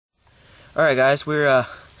Alright guys, we're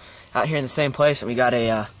out here in the same place, and we got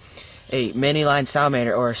a many-line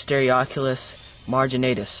salamander, or Stereochilus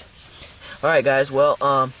marginatus. Alright guys, well,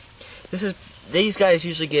 these guys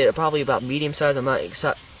usually get probably about medium size. I'm not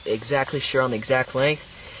exactly sure on the exact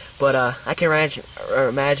length, but I can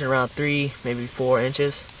imagine around 3, maybe 4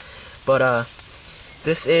 inches. But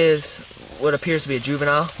this is what appears to be a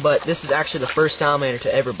juvenile, but this is actually the first salamander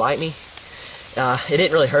to ever bite me. It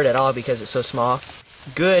didn't really hurt at all because it's so small.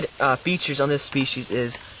 Good features on this species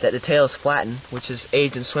is that the tail is flattened, which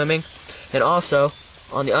aids in swimming, and also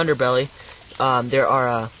on the underbelly there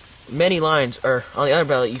are many lines, or on the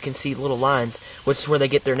underbelly you can see little lines, which is where they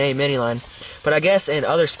get their name, many line. But I guess in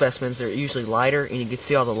other specimens they're usually lighter and you can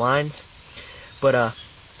see all the lines. But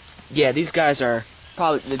yeah, these guys are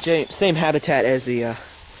probably the same habitat as the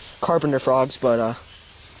carpenter frogs, but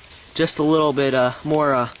just a little bit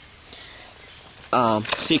more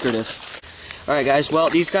secretive. Alright guys, well,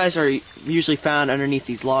 these guys are usually found underneath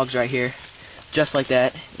these logs right here, just like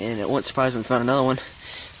that, and it won't surprise me if we found another one.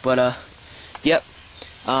 But yep,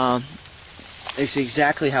 it's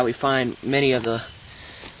exactly how we find many of the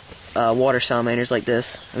water salamanders like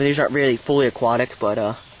this. I mean, these aren't really fully aquatic, but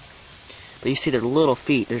you see their little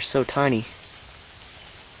feet, they're so tiny.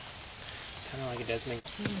 Kind of like it does make...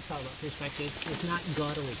 It's all about perspective. It's not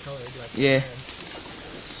gaudily colored like yeah.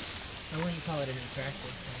 I wouldn't call it an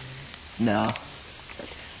attractive salamander. No.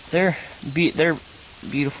 They're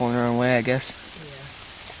beautiful in their own way, I guess.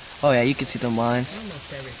 Yeah. Oh yeah, you can see them lines.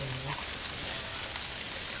 Almost everything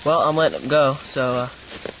is. Well, I'm letting them go, so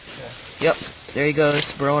yep, there he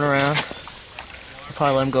goes, burrowing around. I'll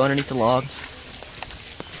probably let him go underneath the log.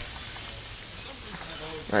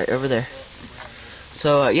 Right over there.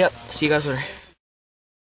 So yep, see you guys later.